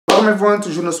Welcome everyone to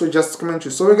Junosuede Just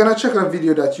Commentary. So we're gonna check a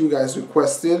video that you guys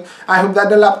requested. I hope that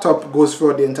the laptop goes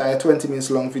for the entire 20 minutes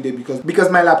long video because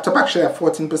my laptop actually at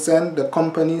 14%. The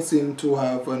company seemed to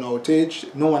have an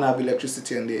outage. No one have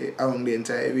electricity around the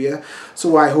entire area.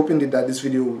 So I hope indeed that this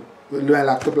video, my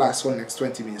laptop lasts for the next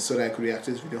 20 minutes so that I could react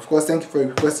to this video. Of course, thank you for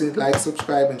requesting it. Like,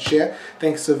 subscribe, and share.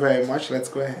 Thank you so very much. Let's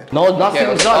go ahead. No, nothing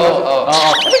is done.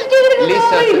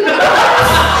 Listen.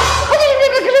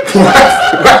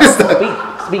 What is that?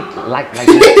 Speak like this.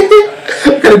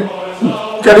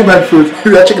 Carry my food.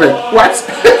 We are checking like what?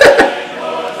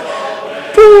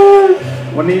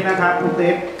 วันนี้นะครับคุณ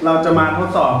ติ๊กเราจะมาทด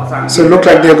สอบภาษาอังกฤษ So it look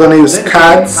like they're gonna use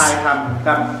cards ทายคำ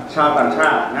กับชาวต่างชา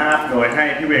ตินะครับโดยให้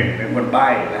พี่เวงเป็นคนใบ้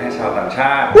และให้ชาวต่างช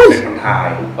าติเป็นคนทาย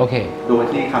โอเค โดย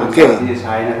ที่คำที่จะใ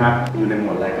ช้นะครับอยู่ในหม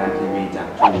วดรายการทีวีจาก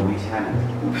True Vision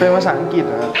เป็นภาษาอังกฤษเ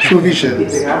หรอ True Vision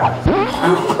ครับ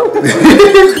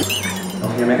โอ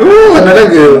เคไหมครับ Ooh, another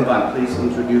good. Please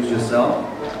introduce yourself.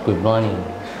 Good morning.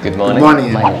 Good morning. Good morning.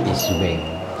 My name is Wing.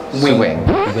 Wing.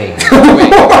 Wing.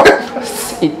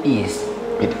 It is.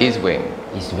 It is Wing.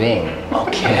 It's Wing.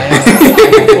 Okay.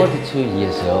 I'm 42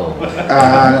 years old. I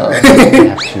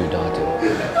have two daughters.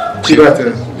 Two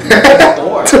daughters.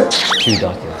 Two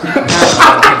daughters.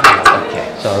 Okay.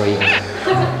 Sorry.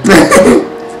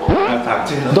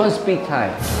 Don't speak Thai.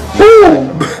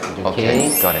 Okay.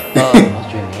 Got it.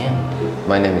 What's your name?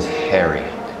 My name is Harry.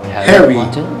 Harry.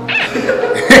 Potter? My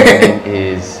name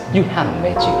is. You have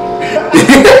magic.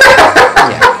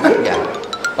 Yeah.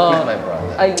 He's my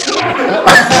brother.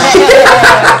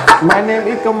 My name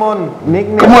is Kamon.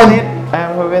 Nickname Come on. is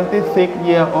I'm 26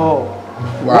 years old.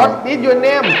 Wow. What is your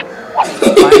name?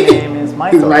 My name is It's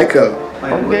Michael. Michael.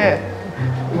 Okay.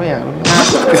 ไม่อยากรู้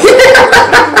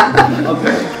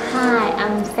Hi,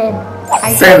 I'm Sen.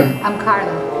 Sen. I'm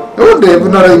Carla. Oh, they have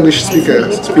another English speaker.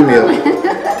 It's female.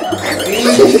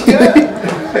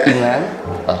 England.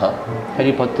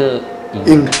 Harry Potter.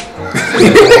 In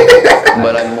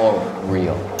But I'm more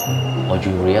real. Or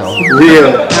you real? real.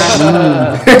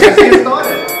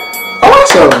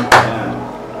 Awesome.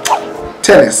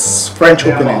 Tennis. French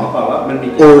opening.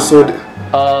 Oh, so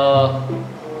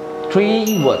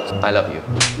Three words. I love you.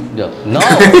 No.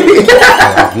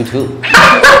 You too.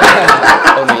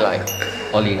 Only like.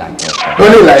 Only like.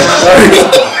 only like.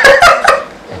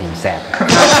 I think sad.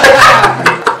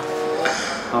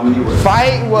 How many words?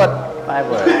 5 word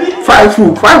 5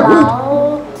 food. 5 good.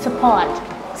 Wow, support.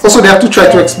 Also, they have to try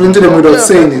to explain to them without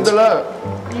saying it.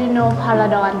 You know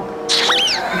Paladon.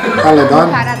 Paladon.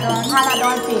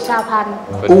 Paladon สีชาพันธุ์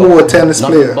Oh, a tennis Not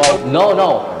player. ball. No.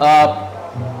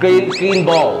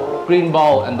 Green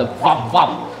ball and the fop.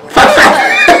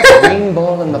 Green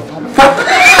ball and the fun.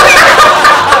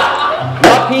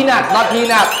 Not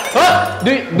peanut. Huh?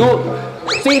 Do.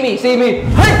 See me.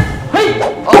 Hey.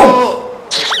 Oh.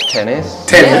 Tennis.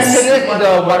 Tennis. Tennis is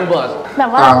the one word. แบบ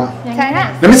ว่าอย่างนี้นะ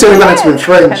Let me see if we're gonna explain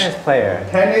French. Tennis player.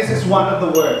 Tennis is one of the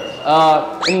words.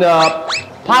 In the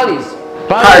Paris.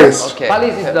 Paris. Okay.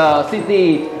 Paris is the city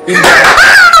in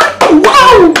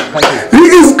Wow! He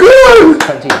is good!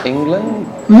 country. England.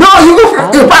 No, you go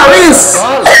to Paris!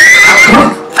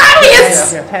 Paris!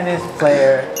 Tennis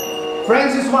player.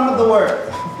 French is one of the words.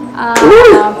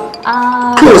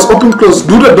 Close, open, close.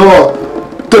 Do the door.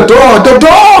 The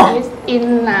door! is in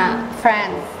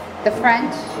France. The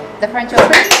French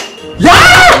Open.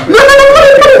 Yeah! No!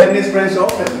 Tennis French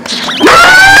Open.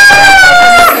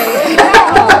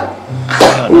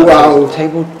 Wow.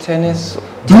 Table tennis.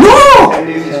 No!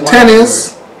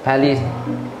 Tennis Paris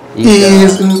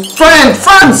is in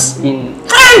France! in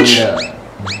French!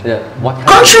 the what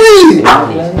Country!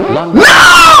 Paris. London.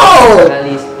 No!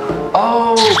 Paris.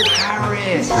 Oh,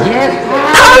 Paris. Yes.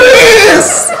 Paris!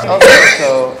 Okay, so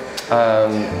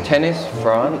tennis,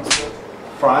 France.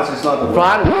 France is not the word.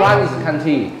 France is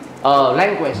country.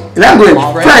 Language. Language,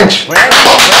 French.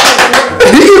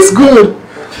 He is good.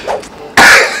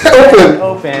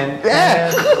 Open.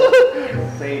 Yeah.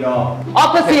 Say it all.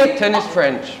 Opposite. Tennis,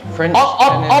 French. French.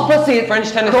 tennis. Opposite.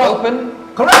 French tennis open.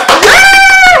 Correct.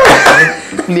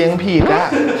 เลี้ยงผิดอ่ะ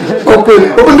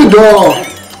Open the door.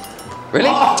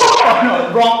 Really? No,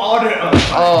 wrong order.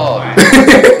 Oh.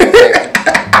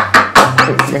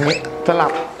 อย่างนี้สลั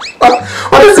บ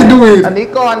What does he do with? อันนี้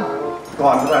ก่อน ก่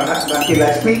อนนะกินอะไร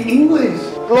Speak English.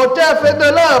 โรเจอร์เฟเดอ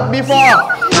ร์ before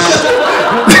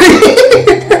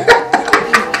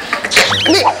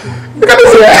Look at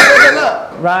this here.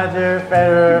 Roger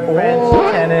Federer French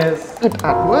tennis อึด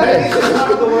อัดเว้ย Tennis is one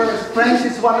of the words. French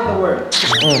is one of the words.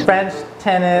 French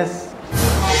tennis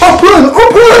Open!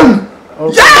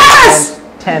 Yes!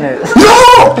 Tennis.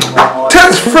 No!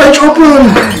 Tennis French Open!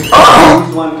 Oh!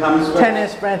 This one comes with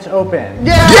Tennis French Open.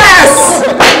 Yes!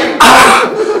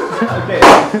 okay.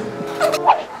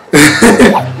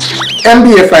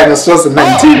 NBA Finals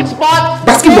 2019.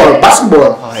 Basketball.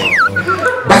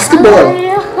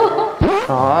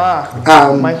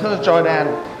 Michael Jordan.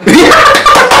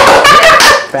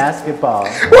 Basketball.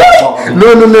 No.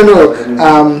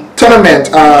 Tournament.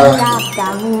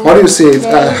 What do you say?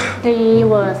 Three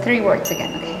words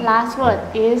again. Okay. Last word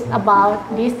is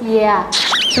about this year.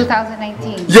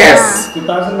 2019. Yes.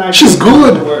 2019. She's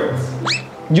good. Words.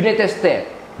 United States.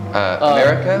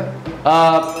 America.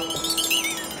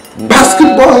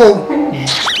 Basketball.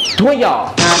 ถ้วยหยอ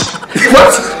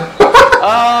What?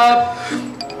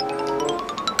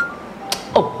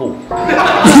 โอ้โห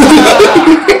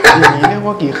อย่างนี้เรียก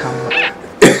ว่ากี่คำอะ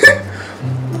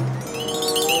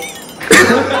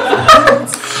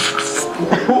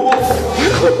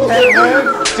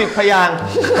 10 พยางค์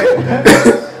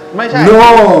ไม่ใช่ No.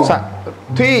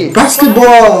 ที่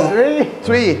Basketball.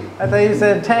 Three. I thought you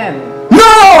said 10.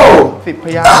 No. 10 พ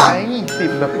ยางค์ไง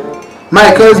10แบบ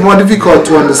Michael is more difficult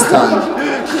to understand.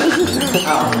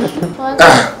 First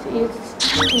is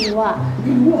ถือว่า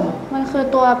มันคือ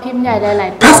ตัวพิมพ์ใหญ่หลาย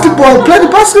ๆตัว Basketball. Play the คื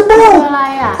อ basketball. อะไร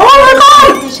อ่ะ Oh my god.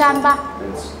 Position ปะ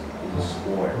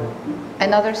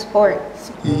Another sport.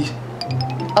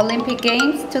 Olympic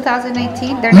Games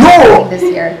 2019. They're No. not happening this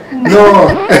year. No.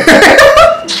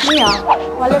 นี่เหรอ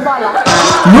วอลเลย์บอลเหรอ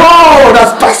No.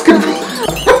 That's basketball.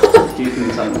 Give him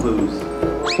some clues.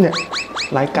 เนี่ย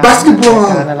รายการ Basketball ร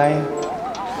ายการอะไร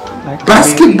รายการ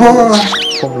Basketball.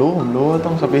 ผมรู้ต้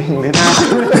องสปีกอังกฤษ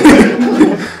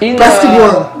In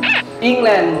Basketball.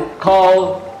 England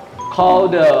call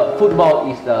the football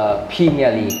is the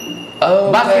Premier League. Oh,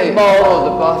 okay. Basketball. Oh,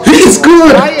 the basketball. He is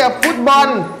good. ไอ้อะฟุตบอล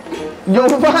ยู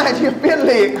ฟ่าแชมเปี้ยน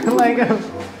ลีก Like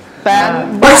แต่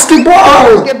Basketball.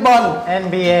 เก็ตบอล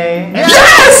NBA.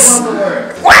 Yes.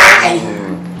 Why?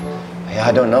 Yeah,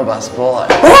 I don't know basketball.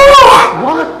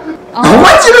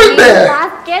 What you doing there?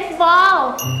 Basketball.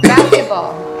 Basketball.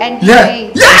 NBA. Yeah.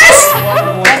 Yes.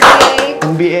 NBA.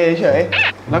 NBA เฉย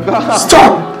แล้วก็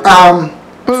Stop.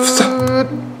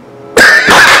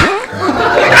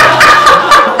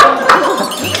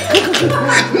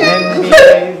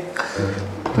 NBA.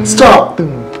 Stop.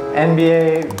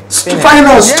 NBA.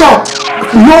 Final. Stop.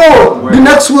 No. The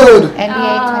next word.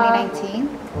 NBA 2019.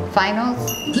 Finals.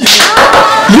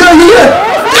 Yeah.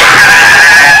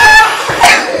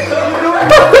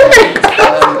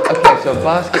 Okay, so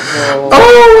basketball. Oh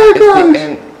my It's god.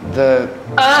 the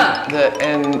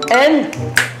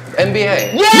NBA.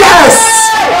 Yes.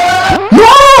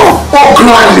 No. Oh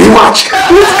God, watch.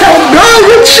 This guy. No,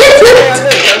 you cheated.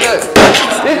 Look.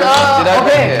 Did I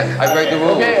break it? I break the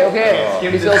rule. Okay.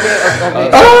 It's okay.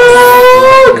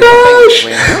 Oh gosh.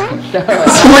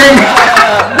 Swing.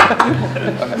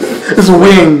 It's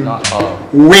wing.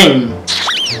 Wing.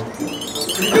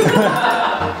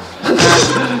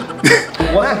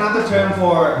 What's another term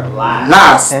for last?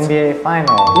 Last. NBA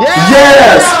final.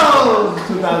 Yes.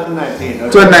 2019.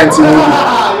 Okay.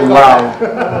 2019. Wow.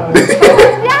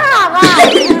 Yeah,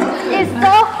 it's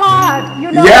so hard.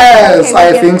 You know. Yes, Okay, I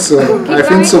okay. think so. I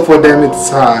think so. For them, it's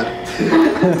hard.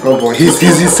 Oh boy, he's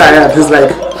tired. He's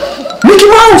like Mickey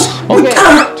Mouse. Okay.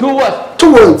 Ah, 2 words.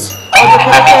 2 words.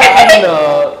 In the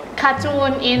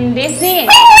Cartoon in Disney.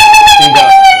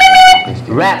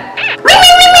 rat.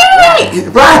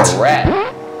 Rat. Rat.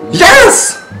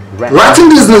 Yes. Rat in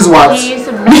Disney's what? He's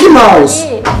Mickey Mouse.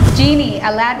 Genie.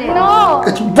 Aladdin. No.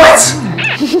 What?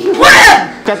 What?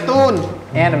 การ์ตูน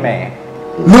Anime.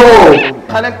 No.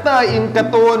 คาแรคเตอร์อินกา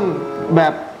ร์ตูนแบ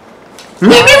บ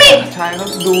Me. ชายเขา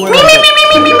ดูอะไร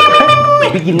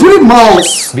Do it,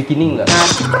 mouse. Beginning เลย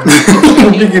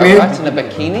Beginning. A rat in a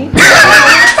bikini?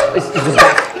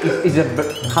 It's a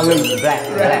color is black.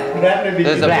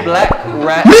 There's a black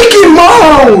rat. Mickey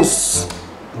Mouse.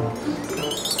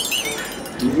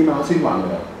 Mickey Mouse สิ้นหวัง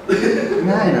เลย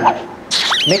ง่ายนะ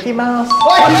Mickey Mouse.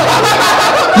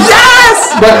 Yes.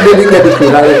 But they didn't get the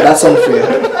clue. That's unfair.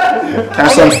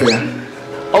 That's unfair.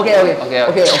 Okay.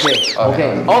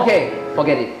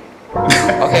 Forget it.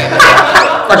 Okay.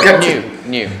 Okay.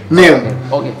 New. New.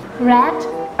 Okay. Rat.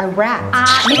 A rat.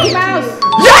 Mickey Mouse.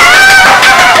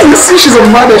 Yeah! You see, she's a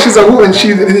mother. She's a woman. She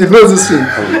knows this thing.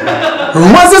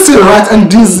 What's this rat and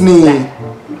Disney?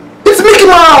 It's Mickey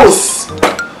Mouse.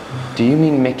 Do you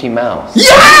mean Mickey Mouse?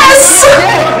 Yes.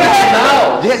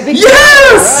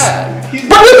 Yes.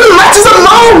 But the rat is a It's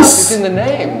mouse. in the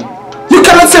name. You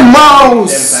cannot say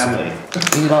mouse. Family.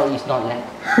 No, it's not that.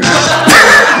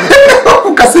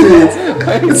 Because it is.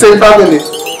 It's a family.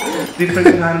 different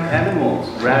kind of animals,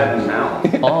 rat and mouse.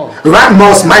 Oh, Rat,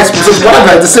 mouse, mice,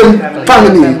 whatever, the same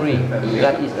family. family.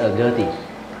 That is dirty.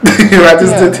 Rat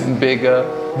is dirty. Bigger.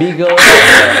 Bigger.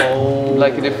 Oh.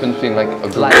 Like a different thing, like a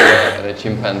gorilla and a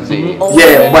chimpanzee. Oh.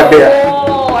 Yeah, but they are.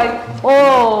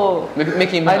 Oh.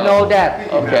 Mickey Mouse. I know that.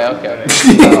 Okay, okay.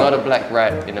 Not a black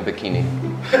rat in a bikini.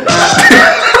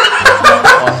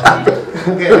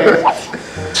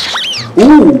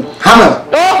 Ooh, hammer.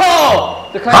 Oh.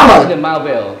 The Hammer. character in the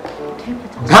Marvel.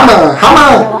 Hammer.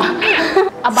 Hammer.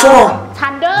 Four.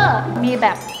 Thunder มีแบ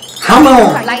บ Hammer.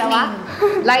 Lightning.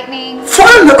 Lightning.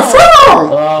 Thunder. Four.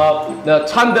 The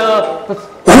thunder.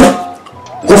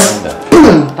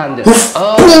 Boom. Thunder.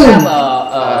 Boom.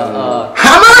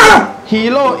 Hammer. ฮี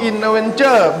โร่อินอเวนเจ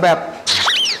อร์แบบ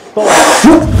Boom.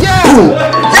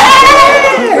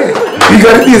 You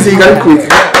got it easy, you got it quick.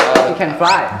 You can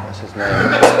fly. What's his name?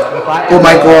 Fly. Oh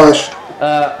my gosh.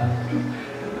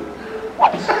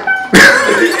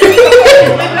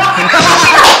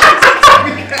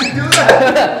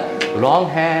 Long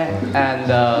hair and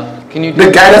Can you do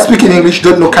The guy that's speaking English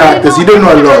don't know characters. He don't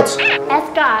know a lot.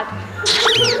 Asgard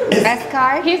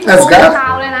Asgard. he's Asgard? เท้า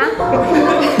เลยนะ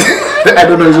I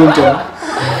don't know his own tongue.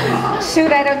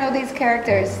 Shoot, I don't know these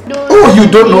characters. Oh, you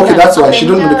don't know? Okay, that's why. She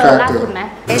don't know the character. ล่าสุดไหม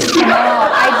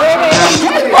I did it.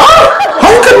 Oh,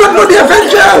 how can you not know the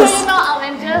Avengers? You know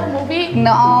Avengers movie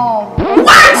No.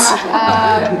 What?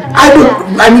 I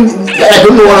mean, I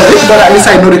don't know all of it, but at least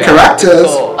I know the characters.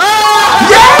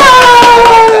 Yeah!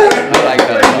 I like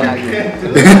that.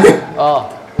 oh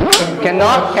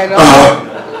cannot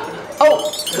oh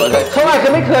ทำไมฉั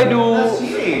นไม่เคยดู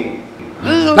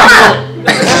Ah!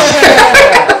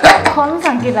 คนภาษ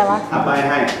าอังกฤษอะไรวะ เอาไปใ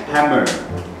ห้ hammer.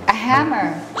 A hammer.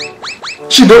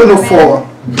 She don't know four.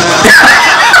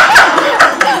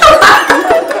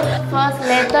 First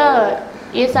letter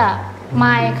is a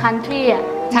my country อะ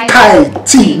Thai,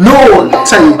 T, no,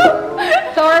 Thai.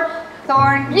 Thor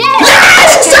Thorn.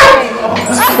 yes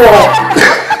Four.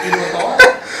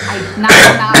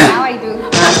 Now I do.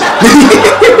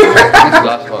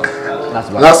 Last one.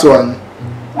 Last one.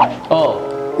 oh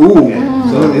Ooh,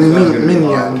 So this one's gonna be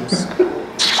minions.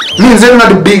 Means they're not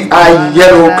the big eye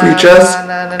yellow creatures.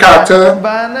 Character.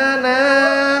 Banana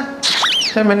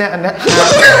ใช่ไหมเนี่ยอันเนี้ย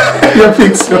You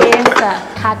think so? is a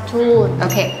cartoon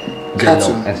Okay.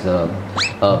 Cartoon. as a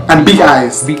And big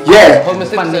eyes. Yeah. Homer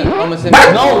Simpson. Homer But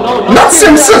Simpson. no not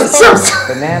Simpsons.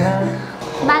 Banana.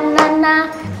 banana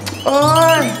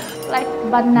Oh. like The,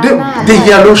 banana the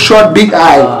yellow short big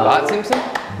eye. Bart Simpson?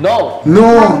 no No.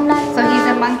 So he's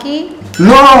a monkey.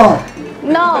 No.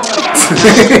 no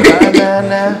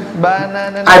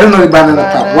banana I don't know the banana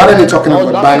part. What are they talking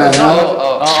about? Banana.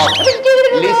 Oh.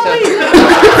 Lisa.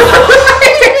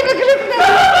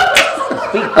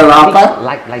 A rapper?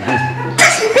 like this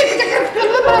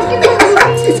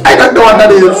I don't know what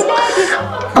that is.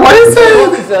 What is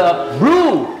it? it's a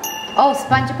blue Oh,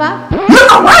 SpongeBob.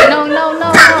 No, what? no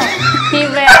he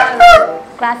wear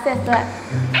glasses ด้วย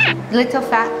Little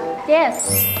fat. yes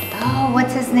Oh,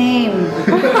 what's his name?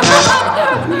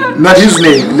 Not his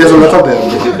name. There's a lot of them.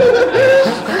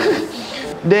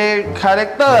 เดย์คาแร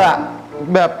คเตอร์อะ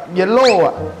แบบเยลโล่อ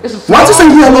ะ What is a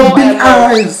yellow big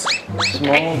eyes?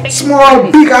 Small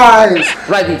big eyes.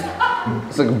 right this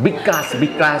it's a big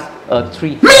glass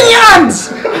tree Minions!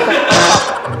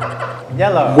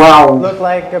 Yellow. Wow. Look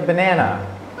like a banana.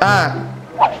 อ่า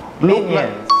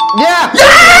Minions. yeah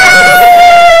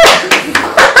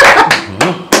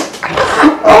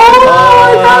Oh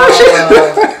my gosh!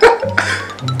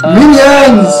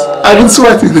 Minions! I've been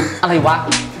sweating. อะไรวะ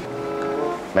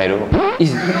ไม่รู้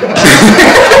is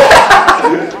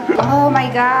Oh my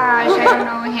gosh, I don't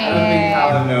know I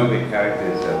him. don't know the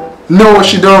characters No,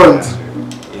 she don't.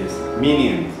 is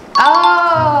minions.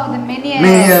 Oh, the minions.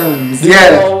 Minions. Yeah.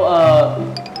 so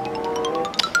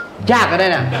ยากก็ได้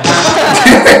นะ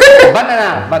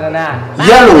banana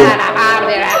Yellow.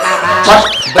 What?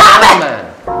 Banana Man.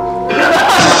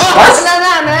 What?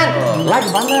 banana man like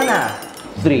banana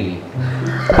three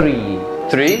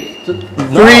Three?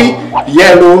 Three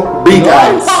yellow big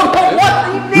eyes.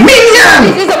 Minions!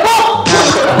 this is a book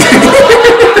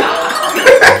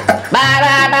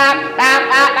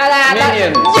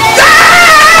Minions.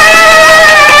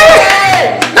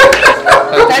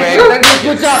 thank you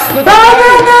good job It was a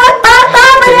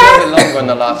little bit longer than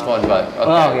the last one, but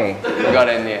okay. We got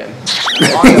it in the end.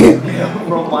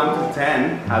 From 1 to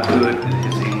 10, how good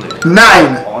is English?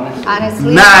 9. Honestly,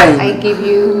 Honestly, 9. I give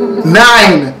you.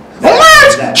 9.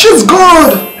 What? She's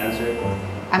good. answer.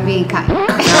 I'm being kind.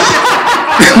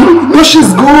 No,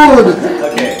 she's good.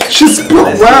 Okay. She spoke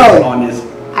Let's be well. honest.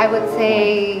 I would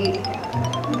say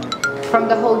from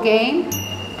the whole game,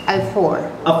 I A 4.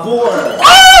 A 4.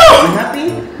 You happy?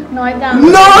 น้อยจัง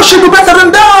No, should do better than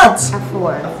that. A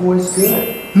 4. A 4 is good.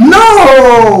 No.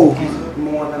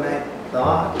 More than I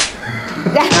thought.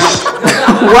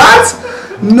 What?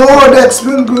 No, that's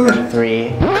been good. 3.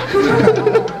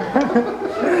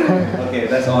 Okay,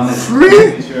 that's honest.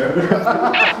 3. Sure.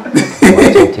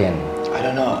 10 I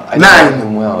don't know. I 9. don't know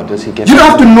him well. Does he get? You don't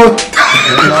have to know.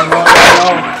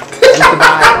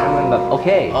มันแบบโอเค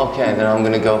Okay, then I'm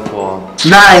gonna go for.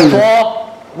 9.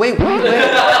 Wait. 9.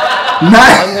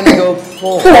 I'm gonna go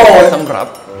for. 4. สำหรับ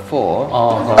 4. อ๋อ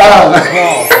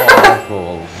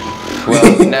Well,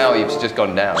 now it's just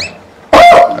gone down.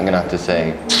 I'm gonna have to say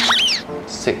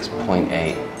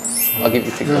 6.8. I'll give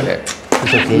you 6.8.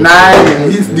 it's okay 9.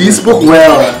 He spoke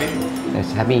well.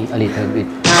 it's happy a little bit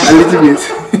A little bit.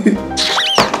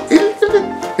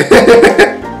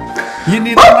 ยิน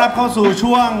ดีต้อนรับเข้าสู่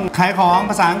ช่วงขายของ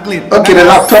ภาษาอังกฤษ Okay, the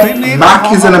laptop Mac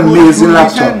is an amazing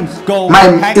laptop.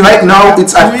 Right now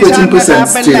it's at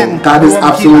 13% still. That is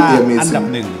absolutely อันดับ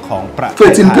amazing. 1 ของประเท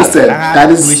ศ 13%. That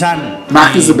is Mac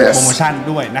is the โปรโม best.ชั่น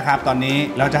ด้วยนะครับตอนนี้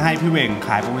เราจะให้พี่เวงข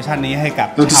ายโปรโมชั่นนี้ให้กับ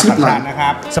เราจะ ชาว ซื้อ ต่าง มา ชาตินะครั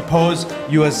บ Suppose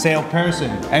you are a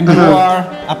salesperson and you are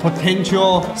a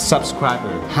potential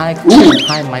subscriber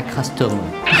hi my customer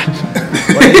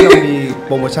วันนี้เรามีโ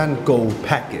ปรโมชั่น Go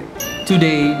Package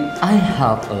today I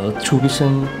have a True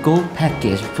Vision Go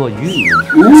package for you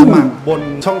สมัครบน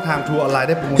ช่องทางทัวร์ออนไลน์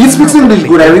ได้โปรโมชั่น He speaks English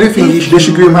good. I really think they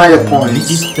should give him higher points.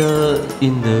 register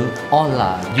in the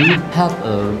online you have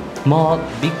a more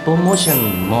big promotion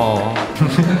more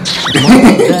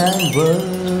than word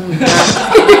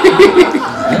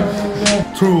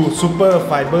True Super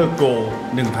Fiber Go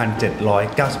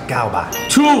 1,799 บาท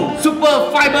True Super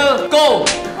Fiber Go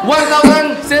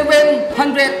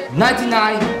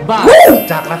 1,799 บาท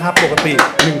จากราคาปกติ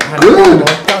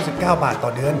 1,999 บาทต่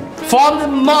อเดือน from the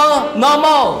more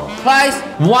normal price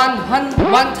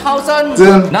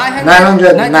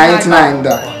 999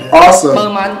 dollars. Awesome. per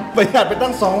month ประหยัดไปตั้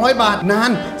ง 200 บาทนา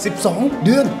น 12 เ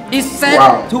ดือน is set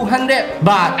Wow. 200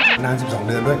 บาท นาน 12 เ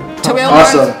ดือนด้วย 12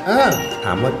 Awesome. months ถ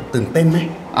ามว่าตื่นเต้นไหม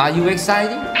are you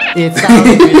excited It sounds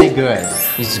really good.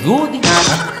 it's good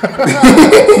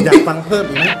อยากฟังเพิ่ม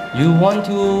อีกไหม you want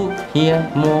to hear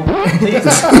more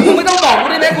มึงไม่ต้องบอกกู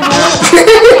ได้ไหมกูรู้กูคิด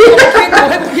อยู่ใ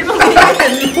ห้กูคิดบ้างดิ เห็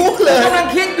นรู้เลย กำลัง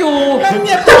คิดอยู่ เ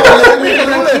งียบต่อ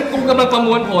เลย กูกำลังประม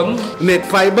วลผล เน็ต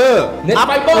ไฟเบอร์ Net อัพ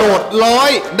Fiber โหลด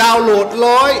100 ดาวน์โหลด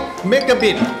100 เมกะ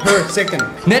บิต per second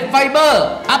Net Fiber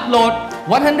upload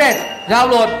 100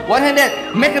 download 100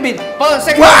 megabit per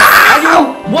second Wow. are you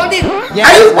want it Yeah, I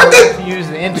I want want it. to use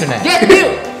the internet. yes deal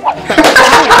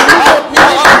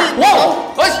whoa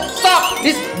stop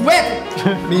this wait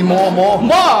มีโม more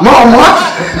More.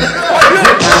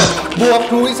 บวก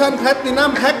True Vision Platinum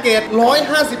Package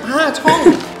 155 ช่อง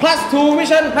plus True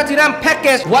Vision Platinum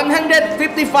package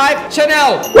 155 channel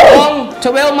long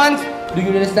 12 months do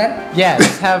you understand Yes,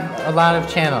 have a lot of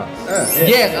channels.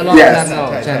 yes a lot Yes.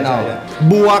 channel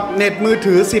บวกเน็ตมือ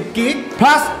ถือ 10 กิก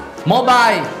plus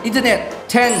mobile internet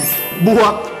 10 บว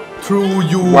ก True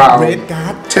You Wow. Red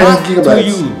Card 10 gigabytes.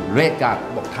 you red card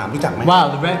บอกถามรู้จักไหม Wow,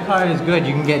 the red card is good.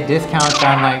 You can get discounts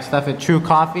on like stuff at True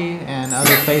Coffee and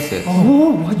other places. oh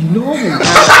what you know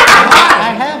I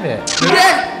have it.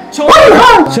 yes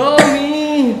show me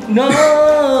no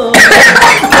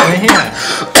Right here.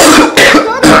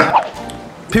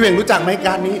 พี่เวงรู้จักไหมก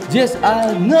ารนี้ yes I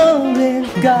know when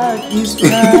God is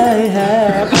my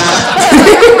help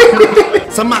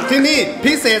สมัครที่นี่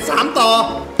พิเศษ 3 ต่อ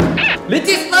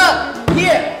register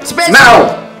here special Now.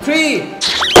 3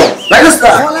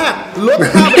 Register. ข้อแรก ลด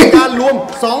ค่าบริการรวม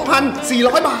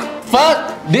 2,400 บาท first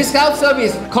discount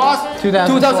service cost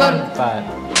 2,000 but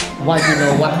why you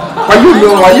know what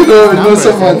Why you know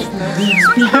so much?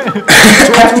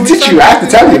 I have to teach you. I have to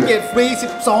tell แพ็ you. กเกจฟรี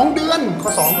 12 เดือน ข้อ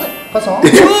 2 ด้วย ข้อ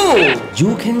 2 two you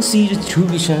can see the True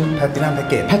Vision Platinum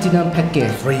Package Platinum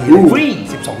package ฟรี free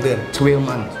 12 เดือน 12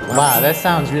 months wow, that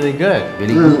sounds really good.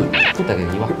 very good พูดแต่อย่าง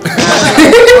นี้วะ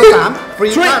ข้อ 3 ฟรี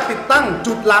ค่าติดตั้ง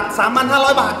จุดหลัก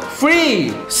 3,500 บาท free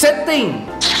setting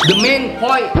the main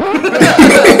point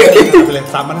ไปเลย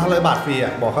 3,500 บาทฟรีอ่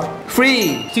ะ บอกเขา free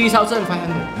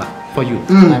 3,500 baht for you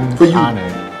I'm for you.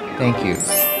 honored. Thank you.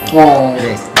 Oh.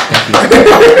 yes thank you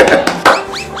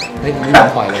เฮ้ยไม่ยอม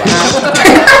ปล่อยเลยว่ะ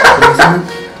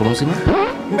ถูกลงซื้อไหม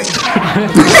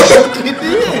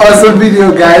Awesome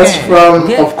video, guys,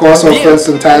 from, of course, our friends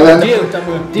in Thailand.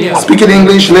 Speaking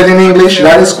English, learning English,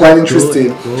 that is quite interesting.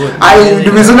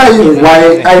 The reason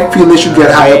why I feel they should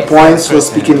get higher points for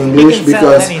speaking English,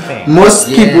 because most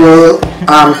people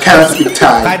cannot speak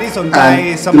Thai,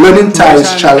 and learning Thai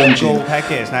is challenging.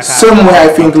 Somewhere I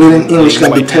think learning English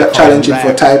can be challenging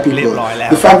for Thai people.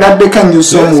 The fact that they can use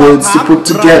some words to put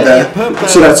together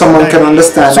so that someone can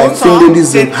understand, I think they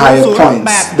deserve higher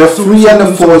points. The 3 and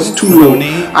the 4 is too low.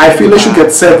 I feel they should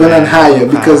get 7 and higher,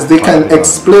 because they can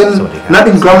explain, not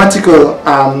in grammatical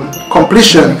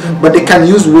completion, but they can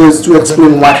use words to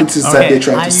explain what it is that they're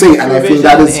trying to say, and I think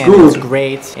that is good. It's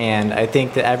great, and I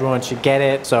think that everyone should get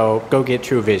it, so go get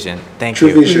True Vision. Thank True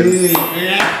you. Vision.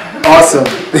 Awesome.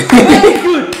 Very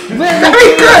good.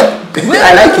 Very good.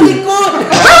 I like it.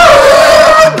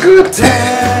 Good.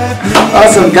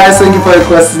 Awesome, guys. Thank you for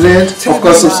requesting it. Of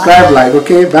course, subscribe, like.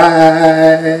 Okay,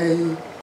 bye.